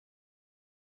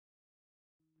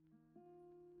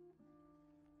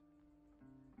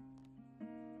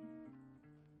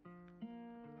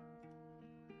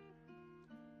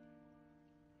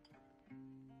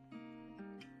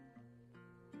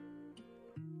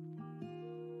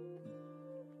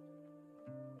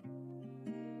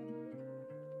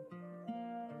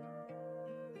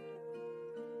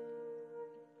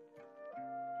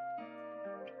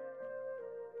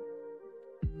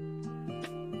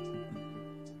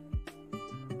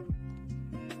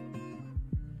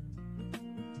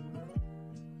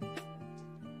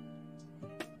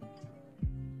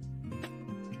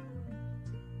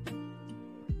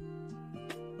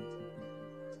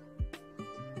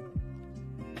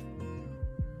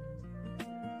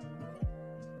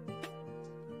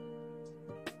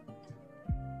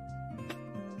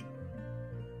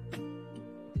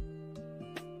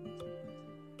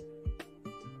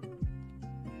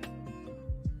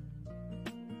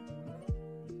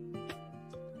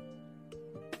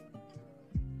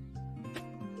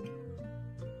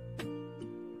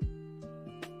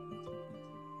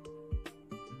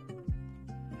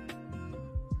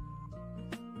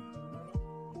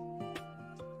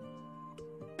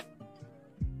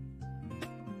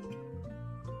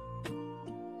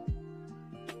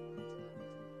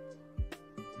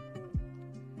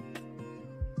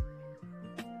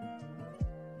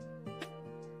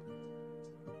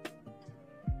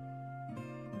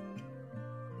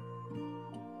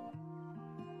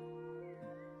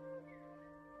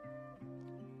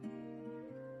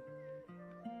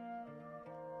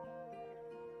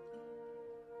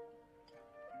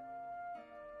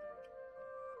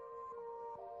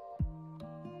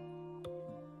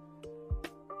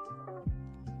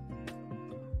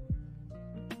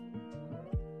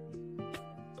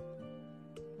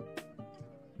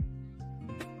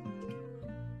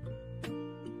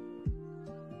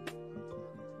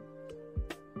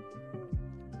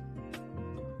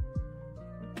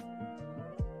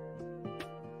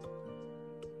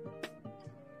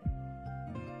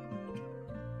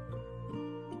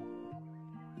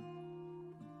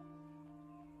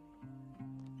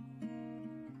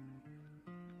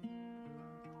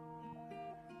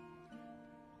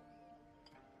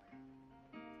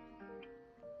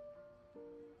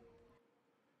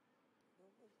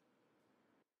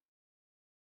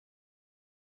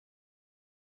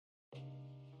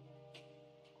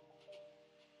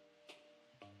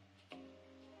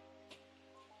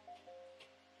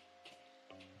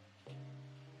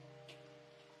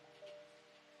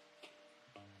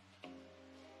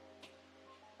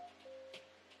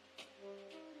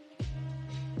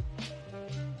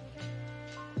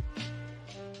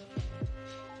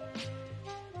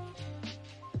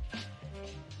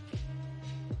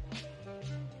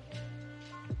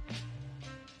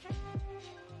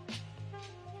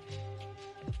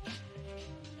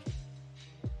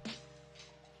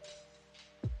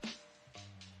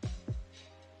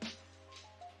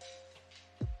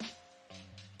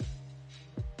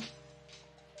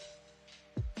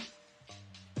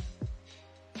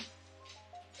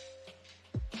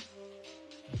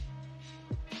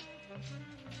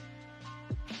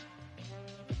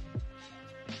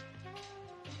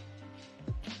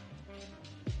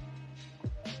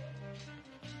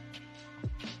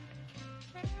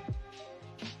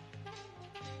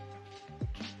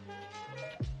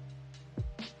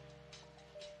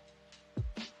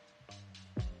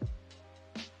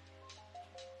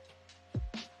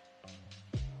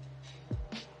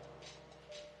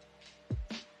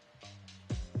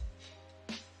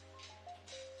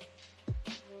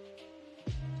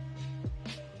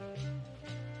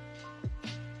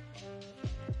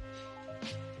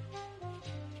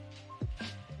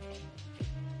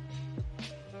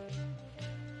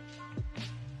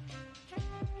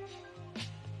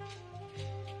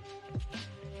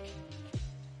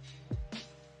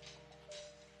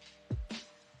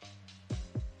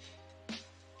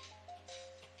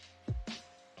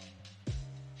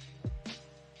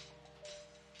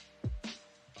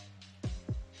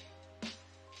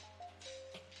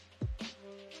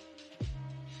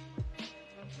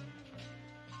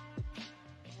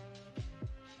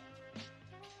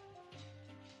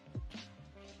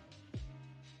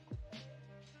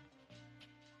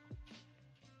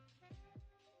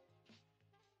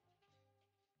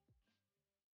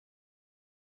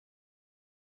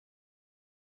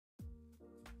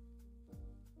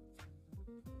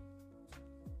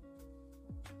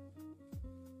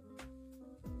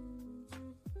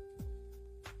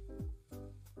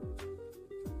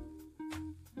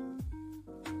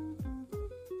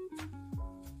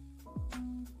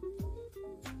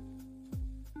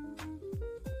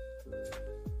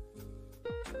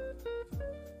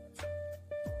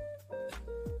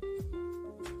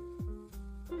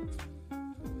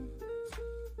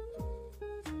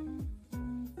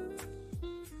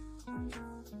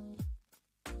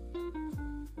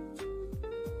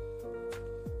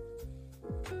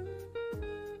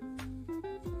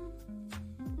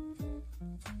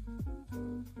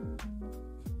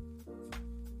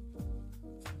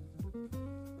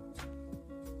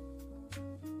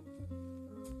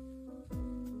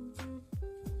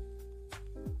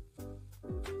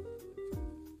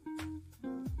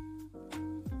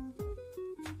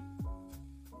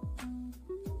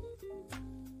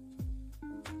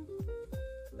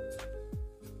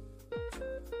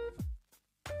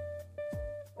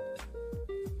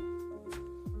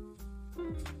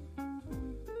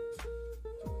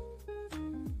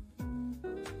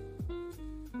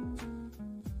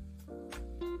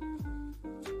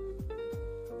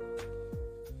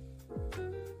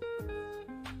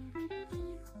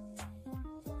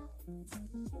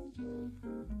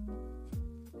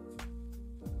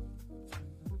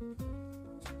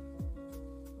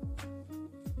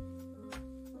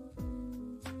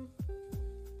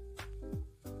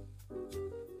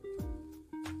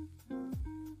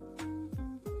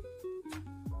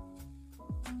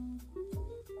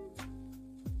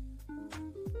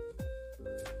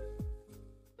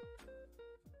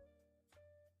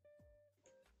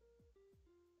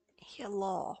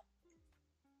Hello.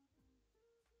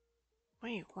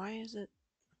 Wait, why is it?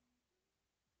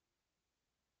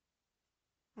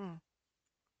 Hmm.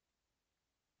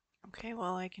 Okay,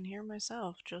 well, I can hear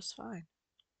myself just fine.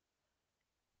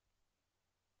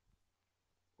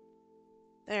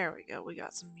 There we go, we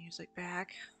got some music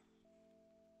back.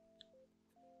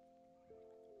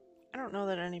 I don't know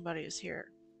that anybody is here.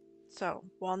 So,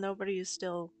 while nobody is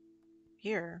still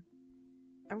here,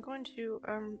 I'm going to,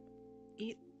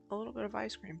 eat a little bit of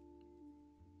ice cream.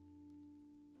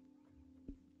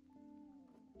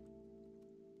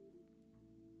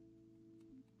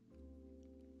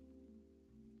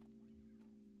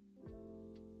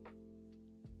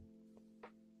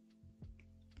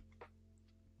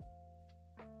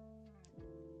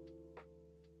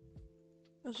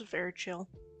 This is very chill.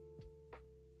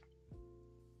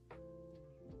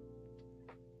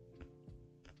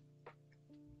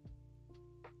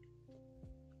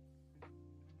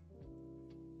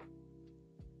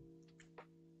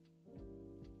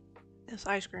 This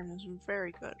ice cream is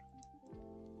very good.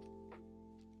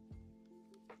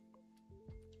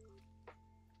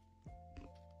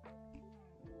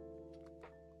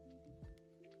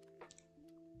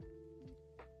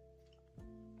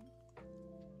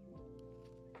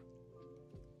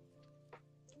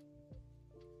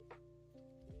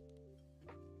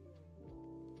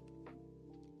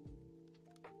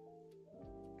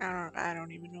 I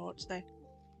don't even know what to say.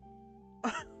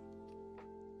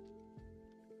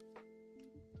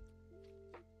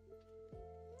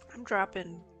 I'm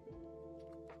dropping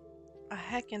a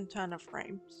heckin' ton of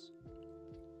frames.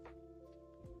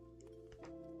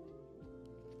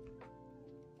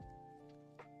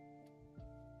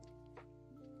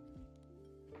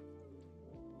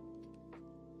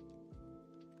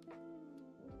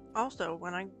 Also,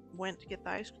 when I went to get the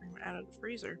ice cream out of the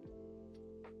freezer,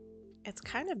 it's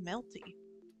kind of melty.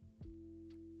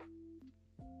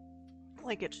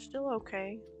 Like, it's still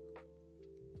okay.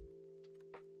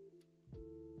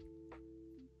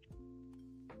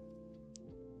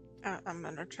 I'm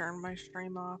gonna turn my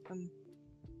stream off and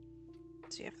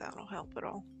see if that'll help at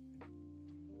all.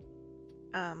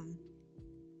 Um,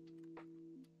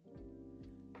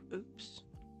 oops.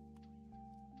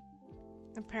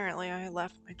 Apparently I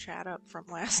left my chat up from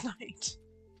last night.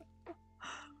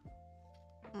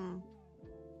 Hmm.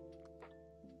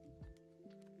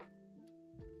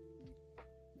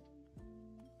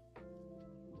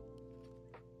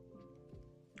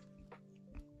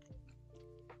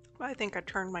 I think I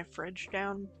turned my fridge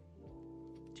down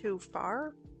too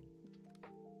far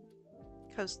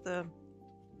because the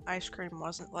ice cream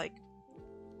wasn't like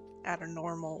at a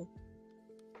normal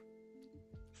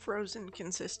frozen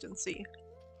consistency.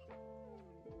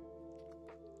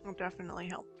 It'll definitely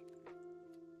help.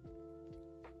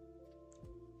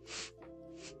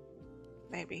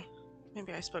 Maybe.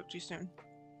 Maybe I spoke too soon.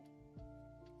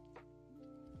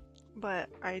 But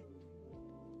I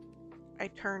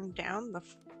turned down the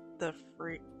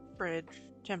fridge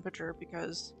temperature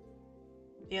because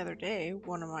the other day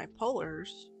one of my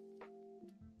pullers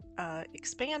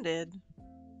expanded.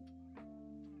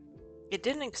 It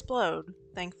didn't explode,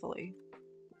 thankfully,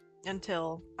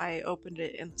 until I opened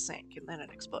it in the sink and then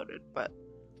it exploded. But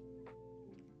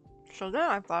so then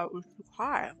I thought it was too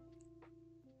high,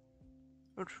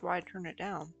 which is why I turned it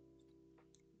down.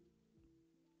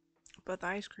 But the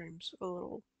ice cream's a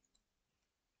little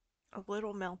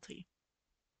melty.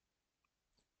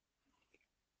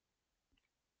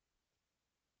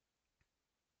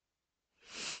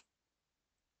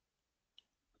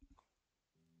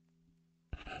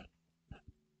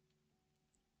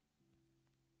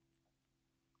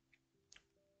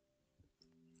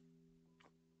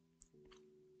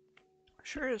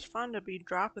 Sure is fun to be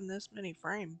dropping this many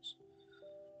frames.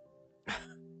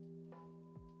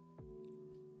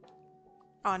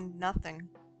 On nothing.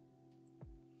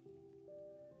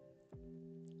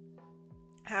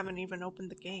 Haven't even opened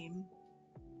the game.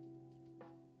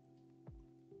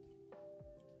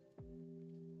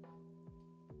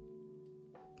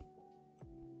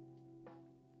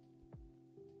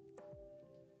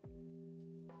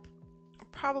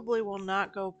 Probably will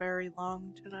not go very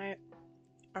long tonight.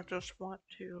 I just want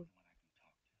to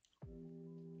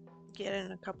get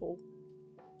in a couple.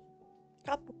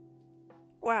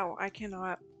 Wow, I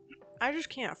cannot. I just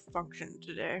can't function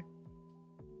today.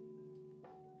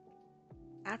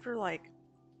 After like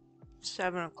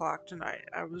 7 o'clock tonight,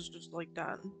 I was just like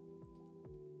done.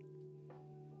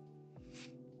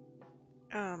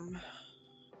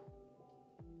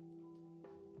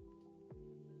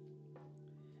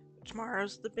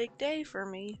 Tomorrow's the big day for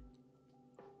me.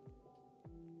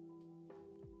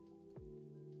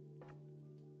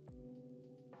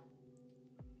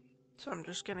 So I'm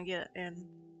just gonna get in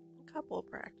a couple of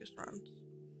practice runs.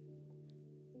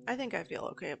 I think I feel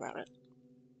okay about it.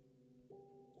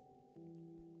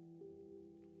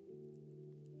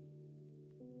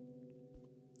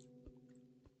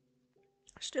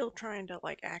 Still trying to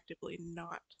like actively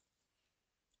not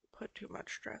put too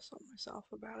much stress on myself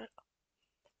about it.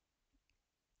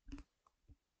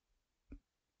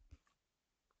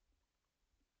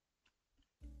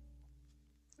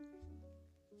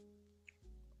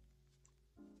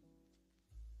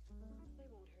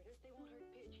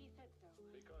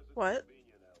 What?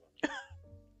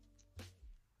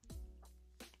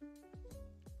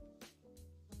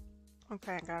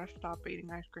 Okay, I gotta stop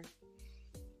eating ice cream.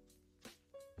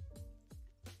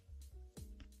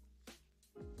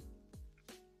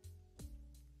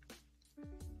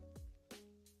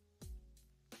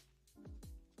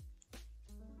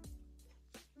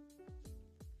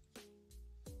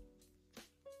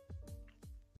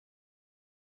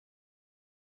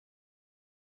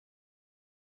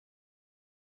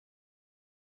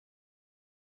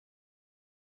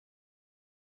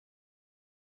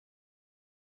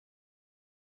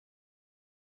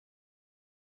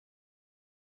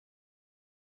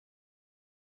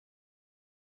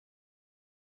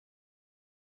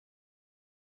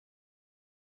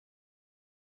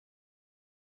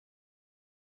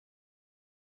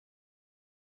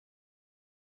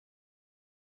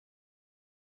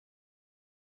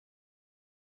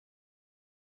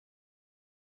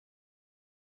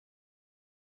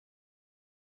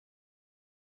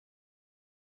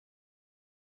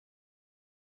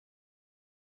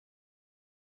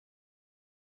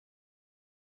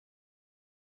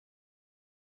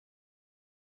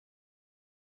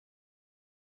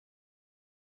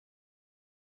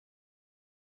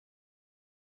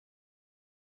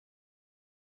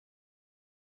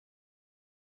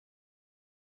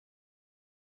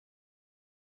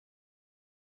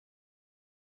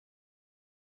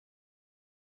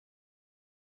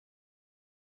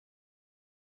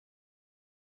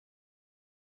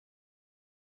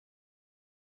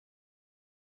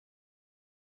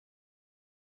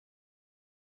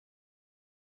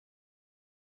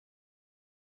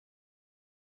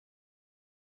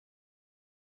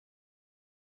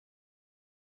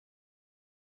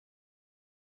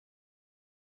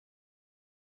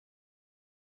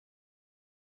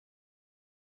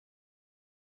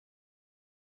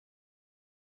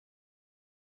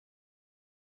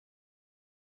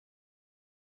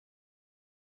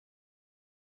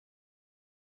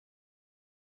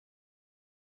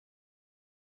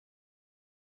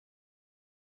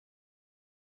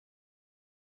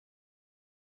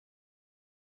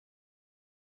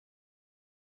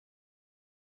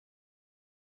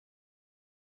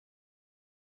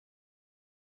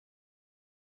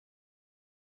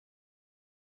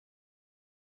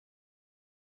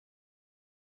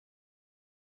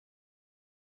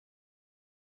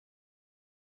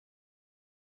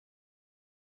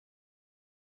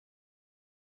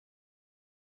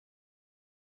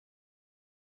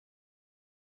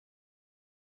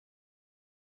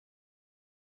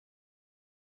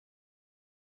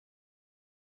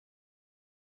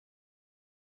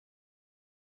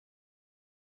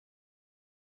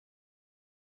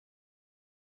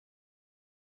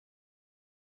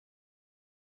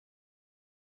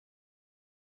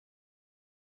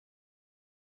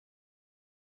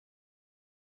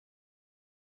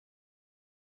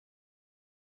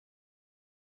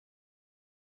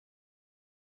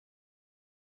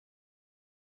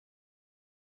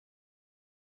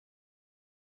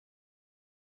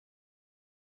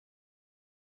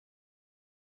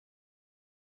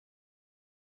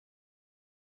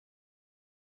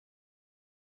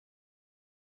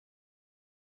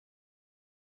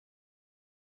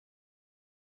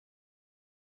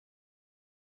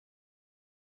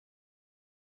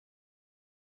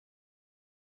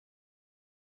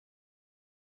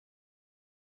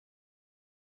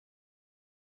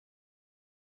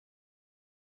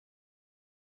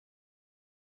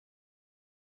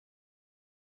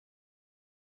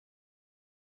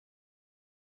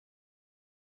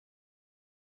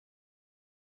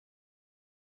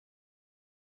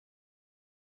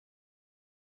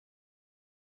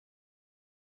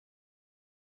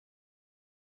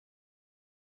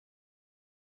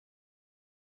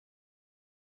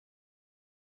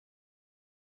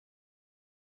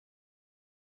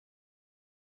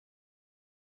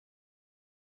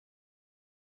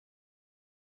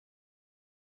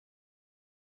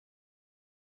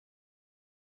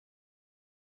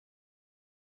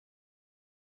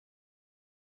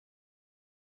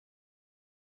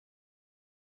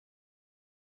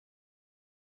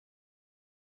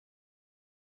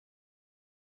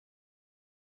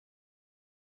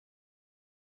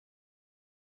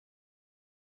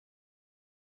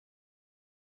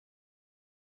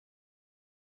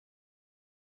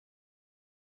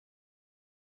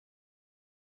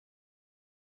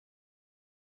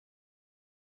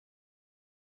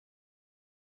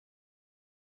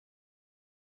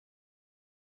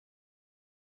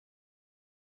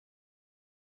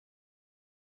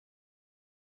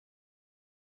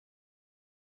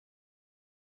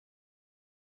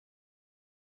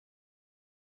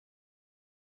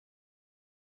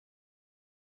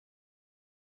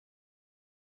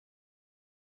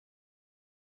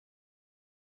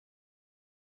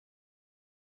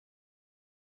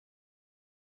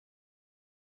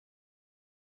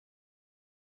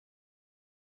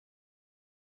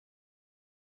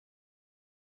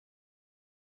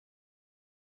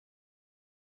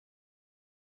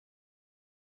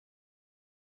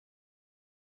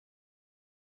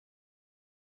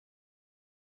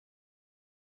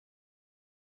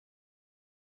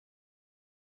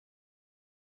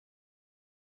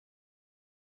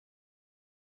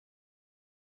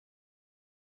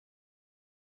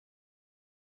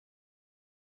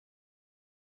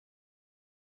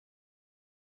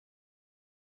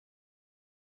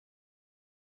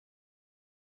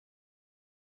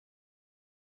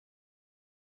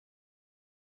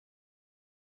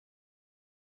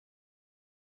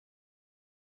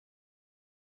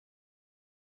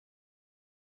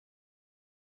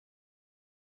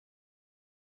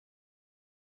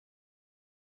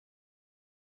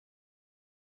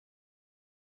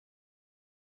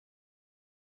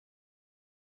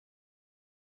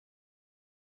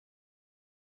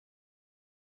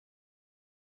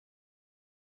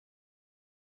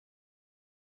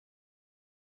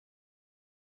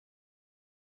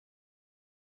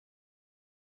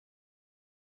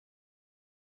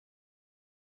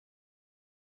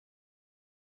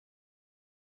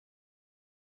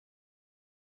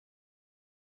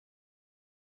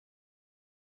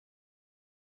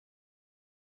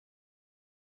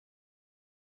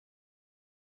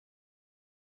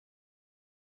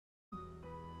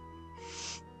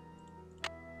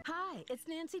 Hi, it's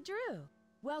Nancy Drew.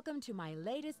 Welcome to my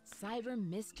latest cyber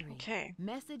mystery. Okay.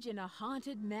 Message in a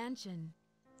haunted mansion.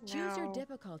 Choose your Now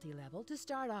difficulty level to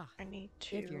start off. I need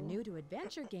to. If you're new to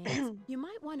adventure games, you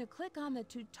might want to click on the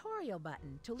tutorial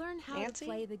button to learn how Nancy?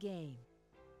 to play the game.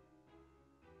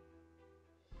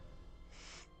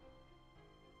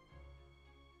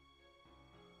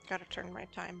 Gotta turn my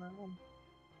timer on.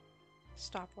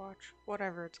 Stopwatch.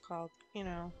 Whatever it's called. You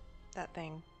know, that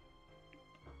thing.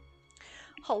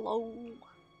 Hello.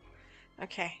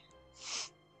 Okay.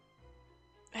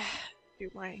 Do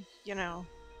my,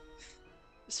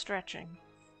 stretching.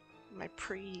 My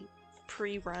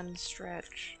pre-run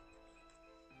stretch.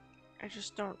 I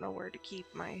just don't know where to keep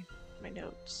my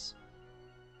notes.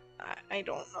 I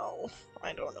don't know.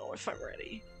 I don't know if I'm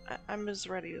ready. I'm as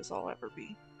ready as I'll ever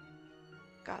be.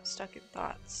 Got stuck in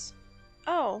thoughts.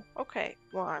 Oh, okay.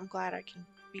 Well, I'm glad I can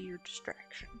be your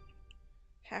distraction.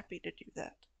 Happy to do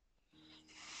that.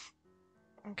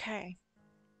 Okay.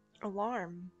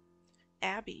 Alarm.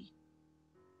 Abby.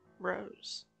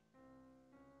 Rose.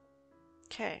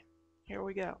 Okay. Here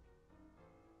we go.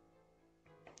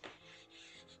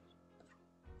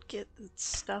 Get the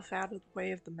stuff out of the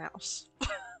way of the mouse.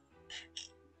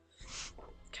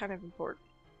 Kind of important.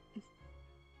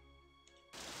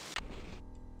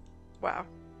 Wow.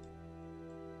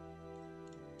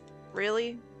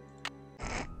 Really?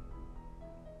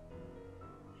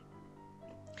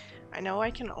 I know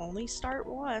I can only start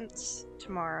once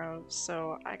tomorrow,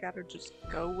 so I gotta just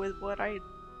go with what I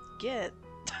get.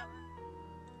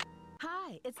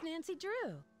 Hi, it's Nancy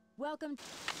Drew. Welcome.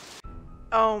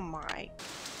 Oh my.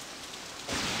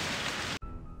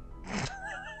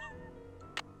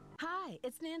 Hi,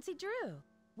 it's Nancy Drew.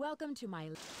 Welcome to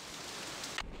my...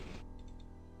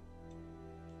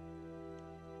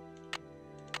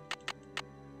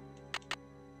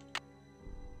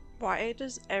 Why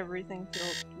does everything feel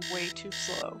way too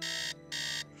slow?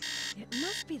 It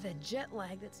must be the jet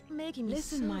lag that's making me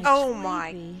Listen, so my oh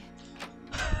my. sleepy.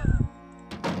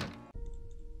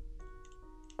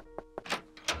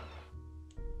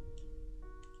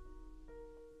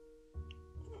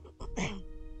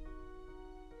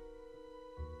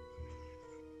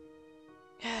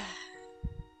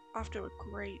 Off to a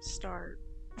great start.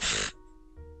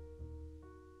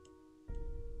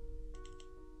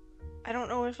 I don't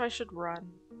know if I should run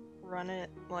it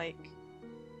like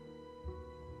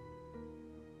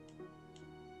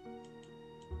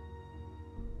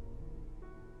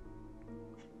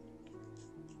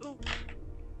ooh.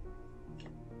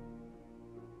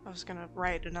 I was gonna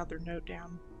write another note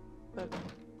down, but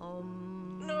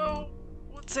no,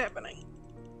 what's happening?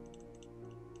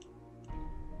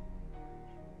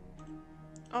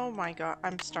 Oh my god,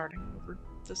 I'm starting over.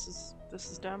 This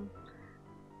is dumb.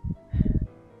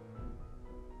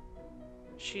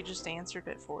 She just answered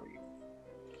it for you.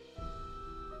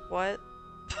 What?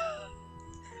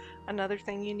 Another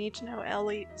thing you need to know,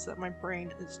 Ellie, is that my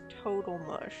brain is total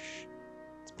mush.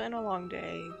 It's been a long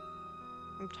day.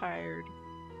 I'm tired.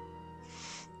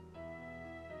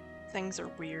 Things are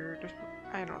weird.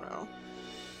 I don't know.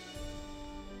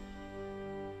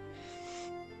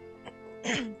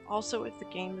 Also, if the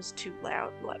game is too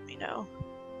loud, let me know.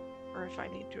 Or if I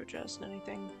need to adjust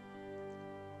anything.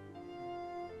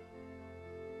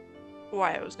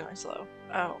 Why I was going slow.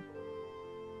 Oh.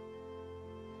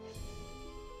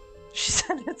 She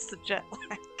said it's the jet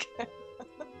lag.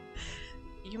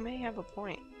 You may have a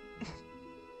point.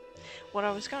 What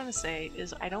I was gonna say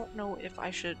is I don't know if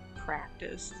I should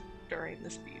practice during the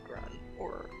speedrun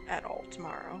or at all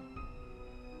tomorrow.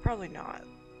 Probably not.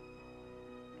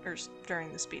 Or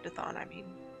during the speedathon, I mean.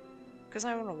 Because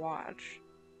I want to watch.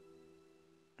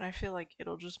 And I feel like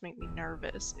it'll just make me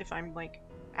nervous if I'm like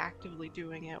actively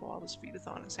doing it while the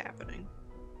speedathon is happening.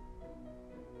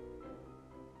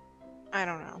 I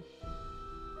don't know.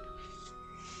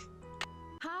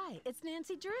 Hi, it's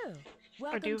Nancy Drew.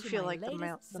 Welcome I do to feel my like the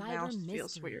latest mouse cyber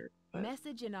feels mystery. weird. But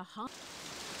Message in a haunt.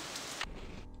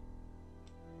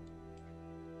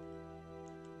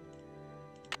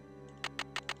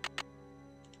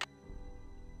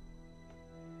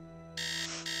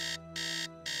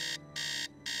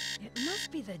 It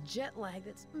must be the jet lag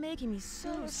that's making me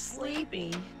so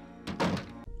sleepy.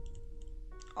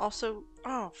 also,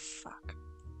 oh fuck.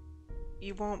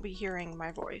 You won't be hearing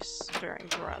my voice during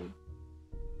the run.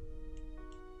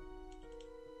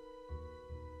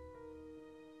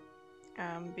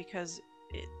 Because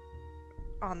it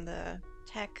on the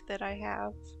tech that I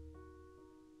have,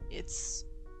 it's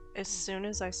as soon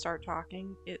as I start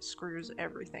talking, it screws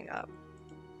everything up.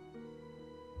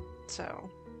 So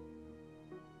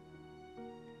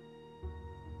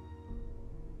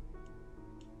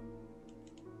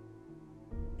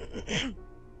I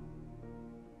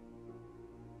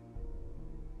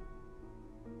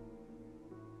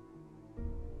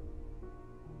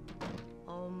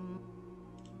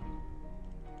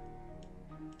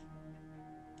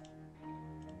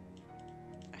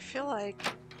feel like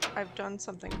I've done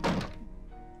something wrong.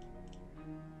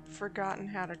 Forgotten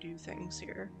how to do things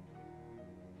here.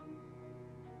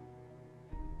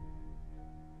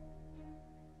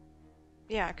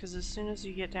 Yeah, because as soon as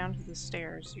you get down to the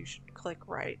stairs, you should click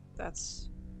right. That's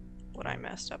what I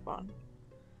messed up on.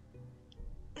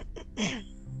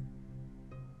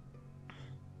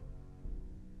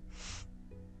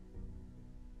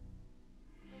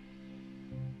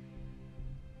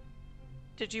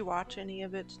 Did you watch any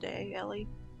of it today, Ellie?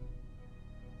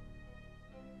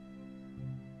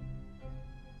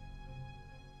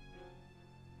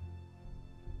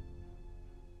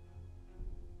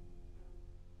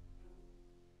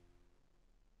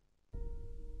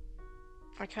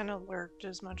 I kind of lurked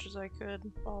as much as I could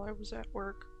while I was at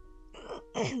work.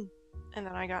 And then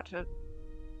I got to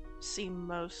see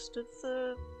most of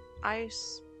the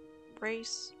ice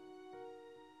race.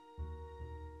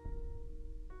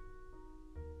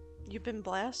 You've been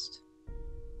blessed?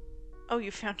 Oh, you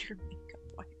found your makeup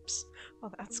wipes. Oh,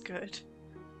 that's good.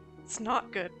 It's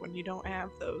not good when you don't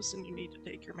have those and you need to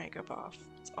take your makeup off.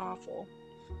 It's awful.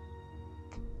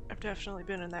 I've definitely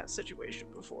been in that situation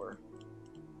before.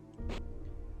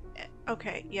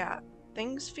 Okay, yeah,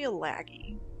 things feel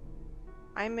laggy.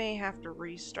 I may have to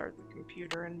restart the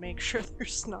computer and make sure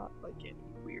there's not like any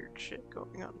weird shit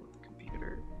going on with the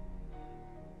computer.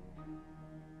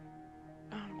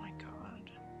 Oh my god.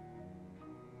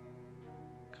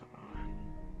 Come on.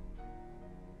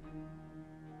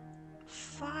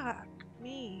 Fuck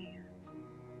me.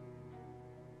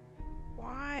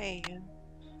 Why?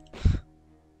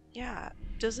 Yeah,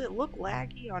 does it look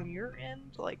laggy on your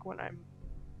end, like when I'm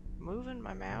moving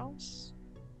my mouse?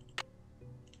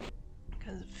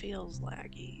 Because it feels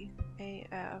laggy.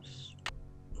 AF.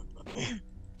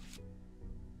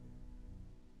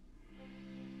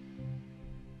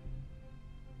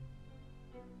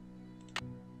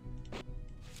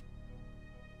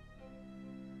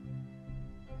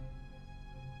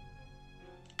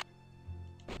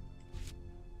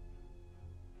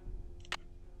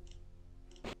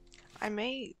 I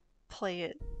may play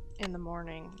it in the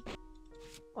morning,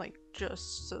 like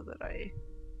just so that I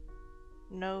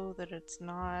know that it's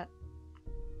not...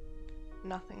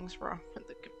 nothing's wrong with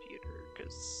the computer,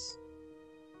 because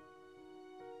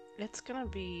it's gonna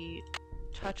be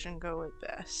touch and go at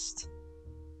best.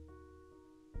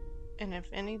 And if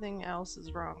anything else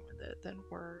is wrong with it, then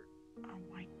we're... oh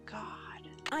my god.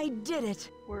 I did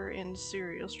it! We're in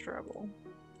serious trouble.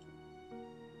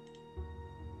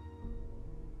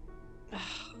 I'm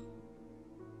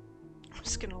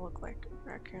just gonna look like a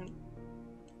raccoon.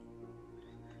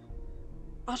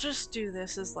 I'll just do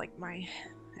this as like my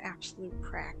absolute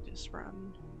practice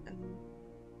run. And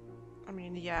I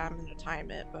mean, yeah, I'm gonna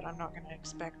time it, but I'm not gonna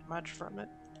expect much from it.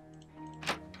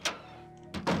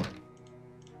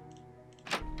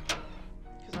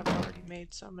 Because I've already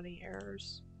made so many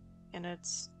errors. And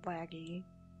it's laggy.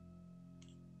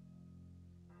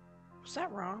 Was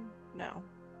that wrong? No.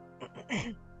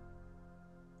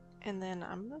 And then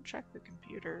I'm gonna check the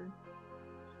computer.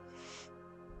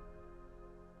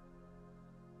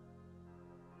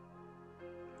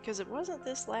 Because it wasn't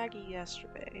this laggy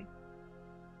yesterday.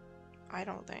 I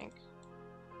don't think.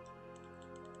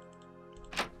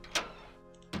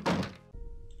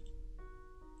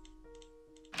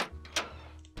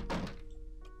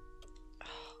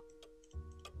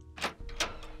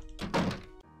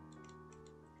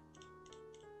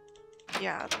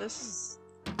 Yeah, this is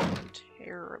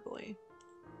terribly.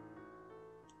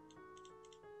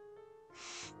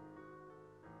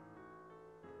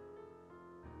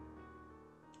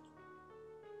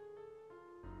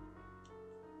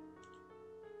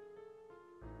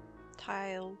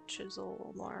 Tile,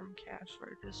 chisel, alarm, cash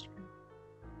register.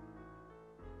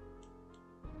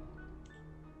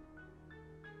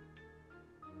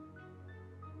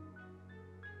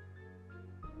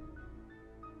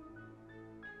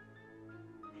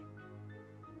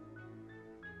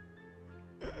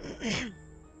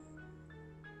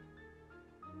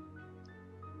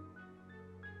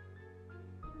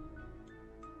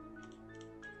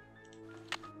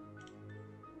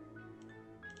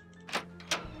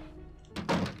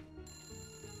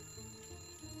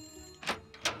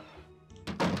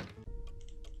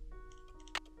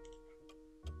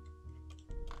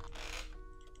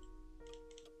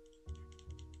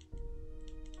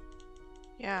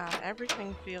 Yeah,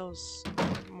 everything feels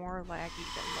more laggy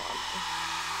than normal.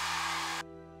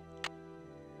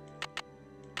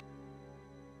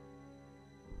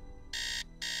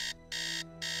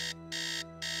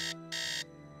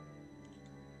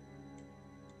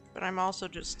 But I'm also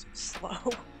just slow.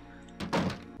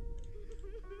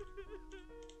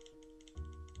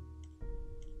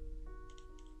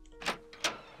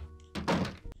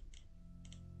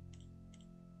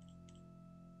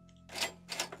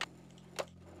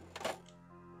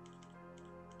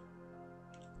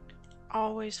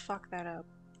 Always fuck that up.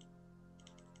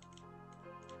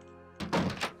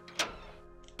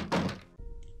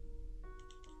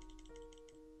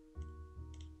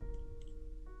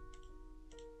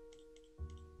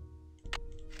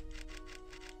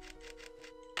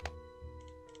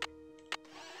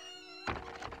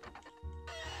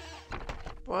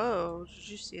 Whoa, did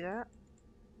you see that?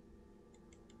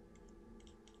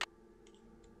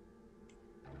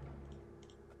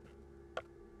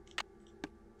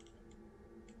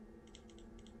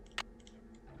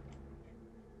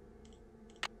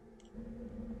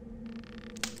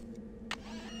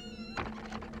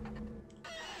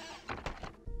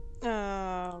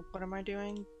 What am I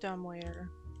doing? Dumbwaiter.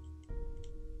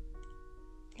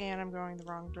 And I'm going the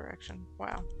wrong direction.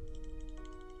 Wow.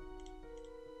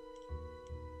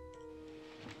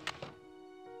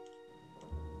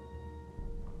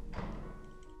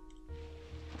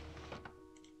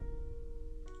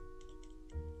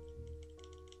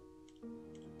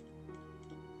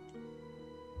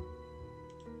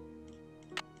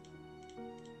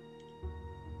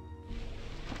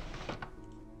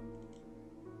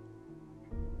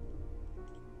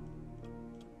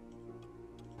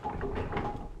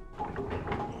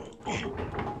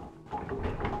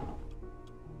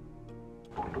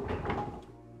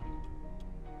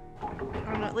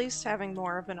 I'm at least having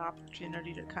more of an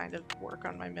opportunity to kind of work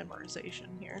on my memorization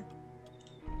here.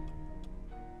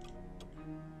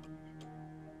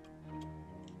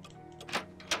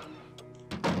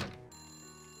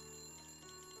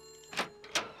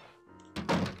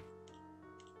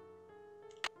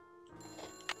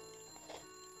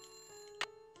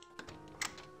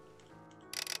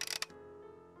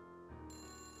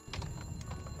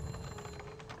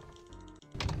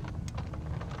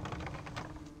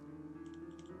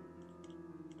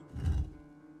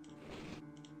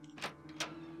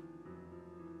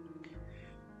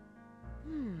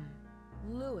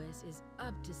 Lewis is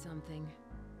up to something.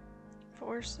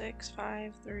 4, 6,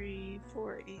 5, 3,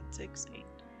 4, 8, 6, 8.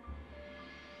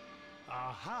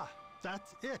 Aha!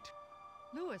 That's it!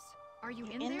 Lewis, are you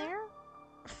in In there? there?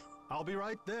 I'll be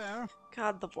right there.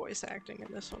 God, the voice acting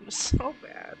in this one is so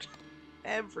bad.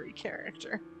 Every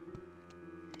character.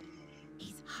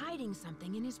 He's hiding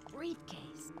something in his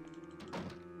briefcase.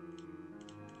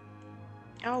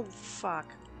 Oh,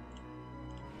 fuck.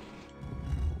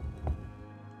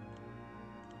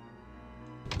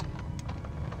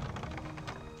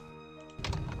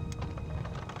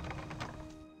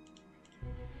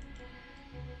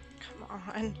 Come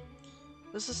on.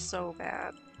 This is so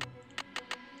bad.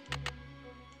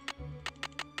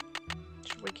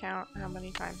 Should we count how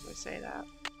many times I say that?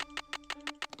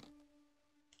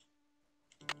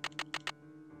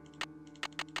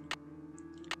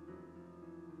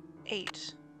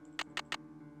 Eight.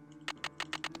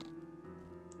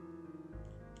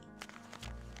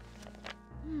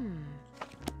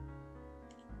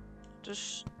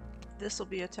 This will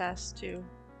be a test too.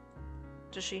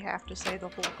 Does she have to say the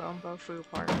whole gumbo foo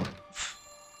part?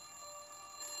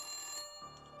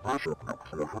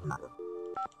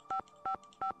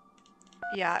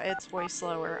 Yeah, it's way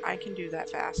slower. I can do that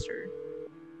faster.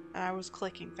 And I was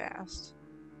clicking fast.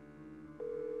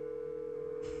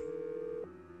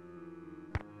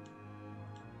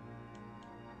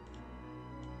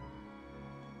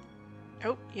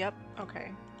 Oh, yep,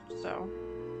 okay. So,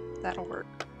 that'll work.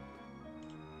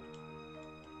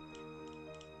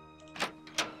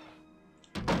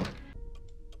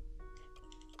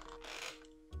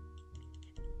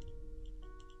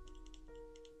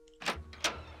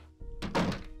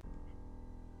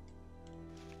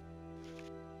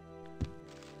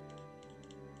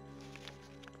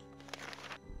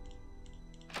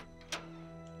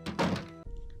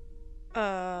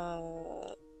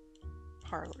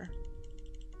 Parlor.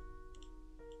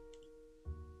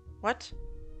 What?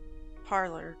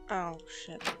 Parlor. Oh,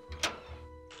 shit.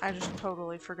 I just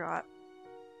totally forgot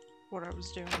what I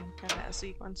was doing in that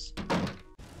sequence. Don't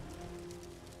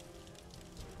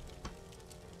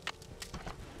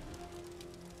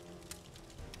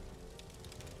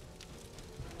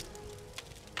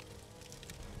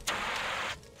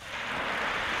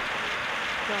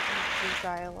need to do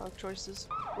dialogue choices.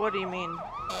 What do you mean?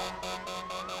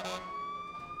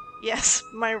 Yes,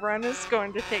 my run is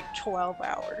going to take 12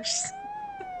 hours.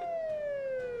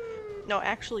 No,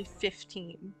 actually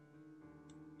 15.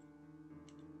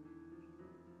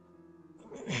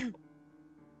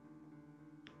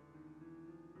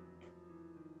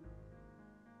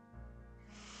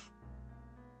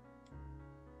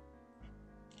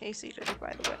 Hey, Cedar,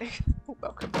 by the way.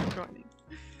 Welcome for joining.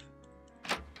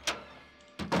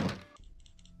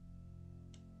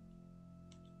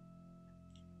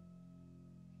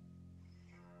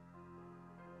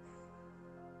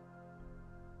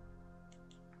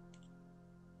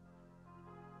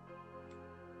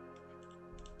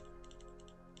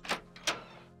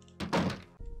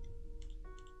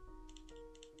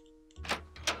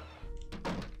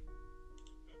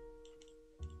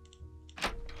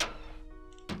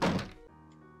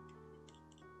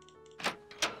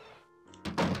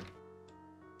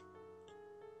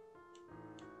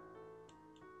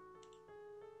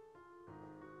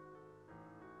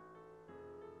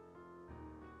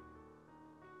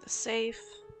 The safe.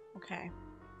 Okay.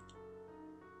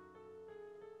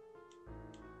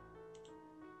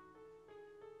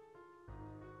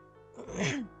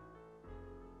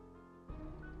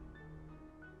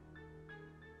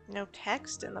 No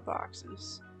text in the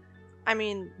boxes. I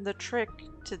mean, the trick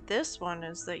to this one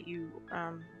is that you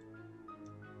have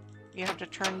to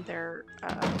turn their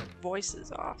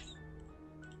voices off.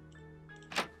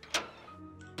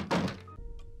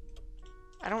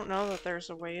 I don't know that there's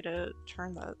a way to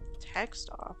turn the text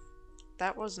off.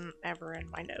 That wasn't ever in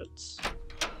my notes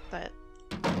that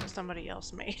somebody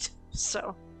else made.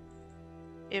 So,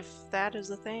 if that is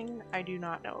a thing, I do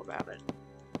not know about it.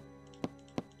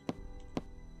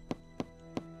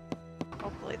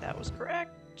 Hopefully that was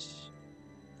correct.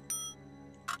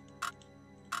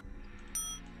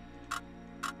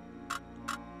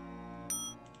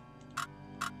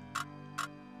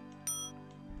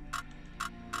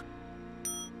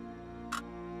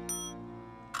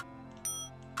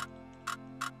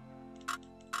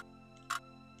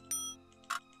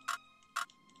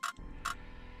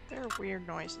 There are weird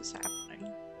noises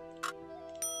happening.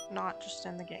 Not just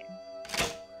in the game.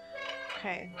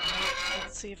 Okay,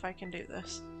 let's see if I can do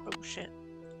this. Oh shit.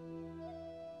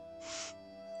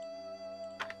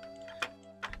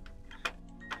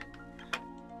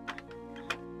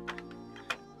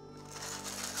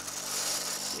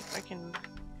 See if I can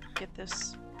get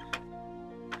this.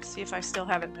 See if I still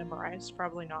have it memorized.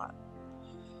 Probably not.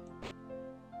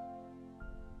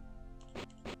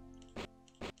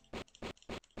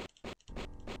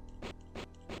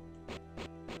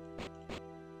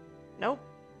 Nope.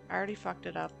 I already fucked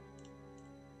it up.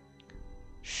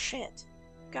 Shit.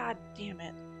 God damn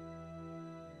it.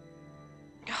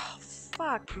 Oh,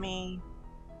 fuck me.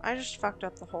 I just fucked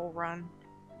up the whole run.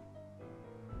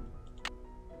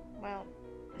 Well,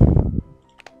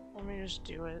 let me just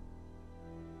do it.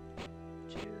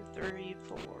 2, 3,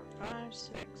 4, 5,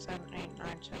 6, 7, 8, 9,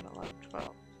 10, 11,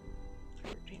 12,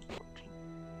 13, 14.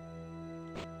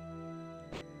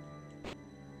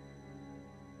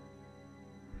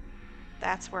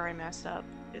 That's where I messed up.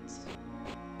 It's...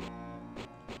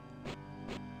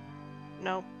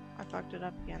 Nope, I fucked it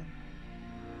up again.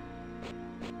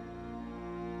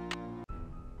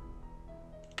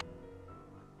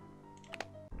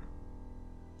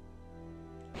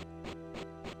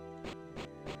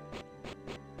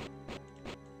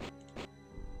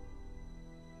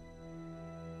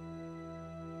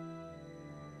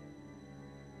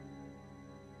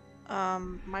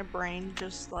 My brain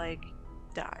just, like,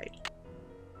 died.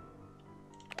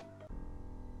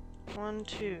 1,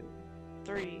 2,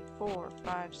 3, 4,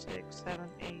 5, 6, 7,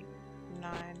 8,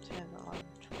 9, 10, 11,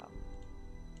 12.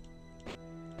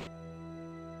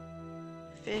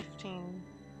 15,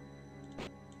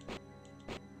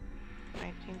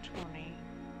 19, 20.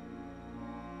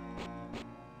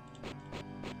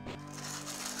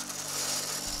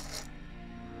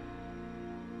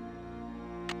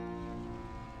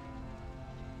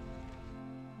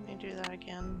 Let me do that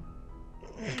again.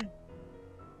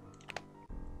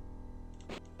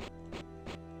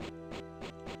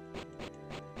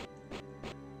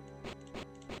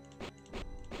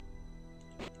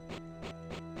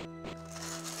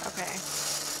 Okay.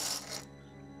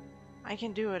 I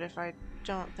can do it if I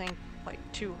don't think, like,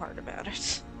 too hard about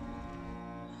it.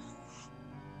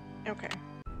 Okay.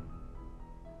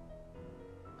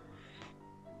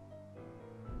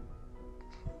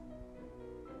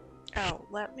 Oh,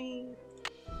 let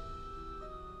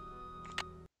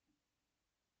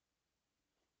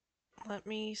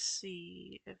me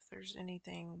see if there's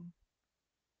anything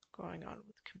going on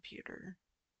with the computer.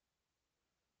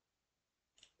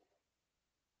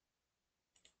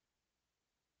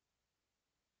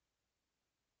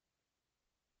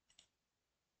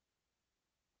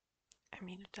 I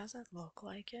mean, it doesn't look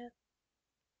like it,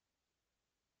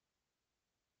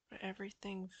 but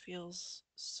Everything feels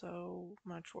so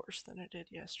much worse than it did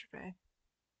yesterday.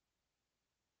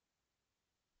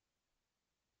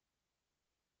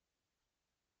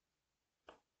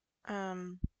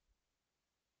 Um,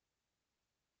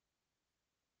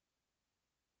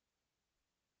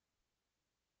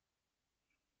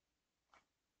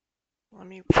 Let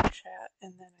me read chat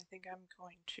and then I think I'm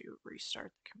going to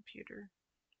restart the computer.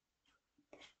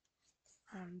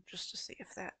 Just to see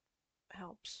if that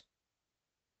helps.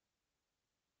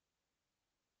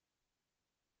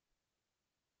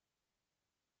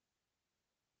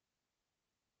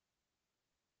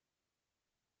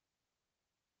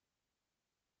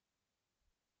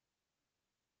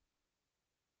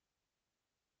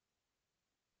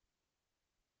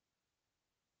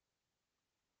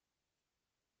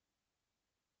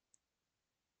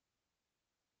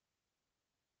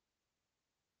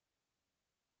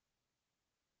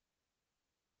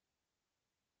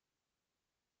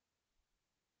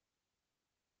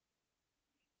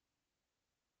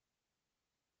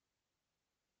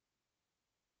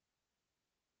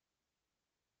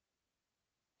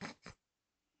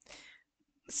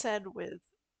 Said with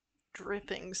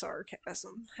dripping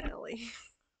sarcasm, Ellie.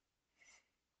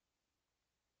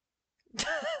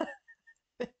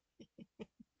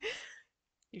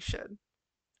 You should.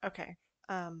 Okay.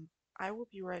 I will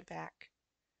be right back.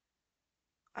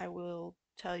 I will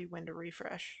tell you when to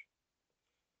refresh.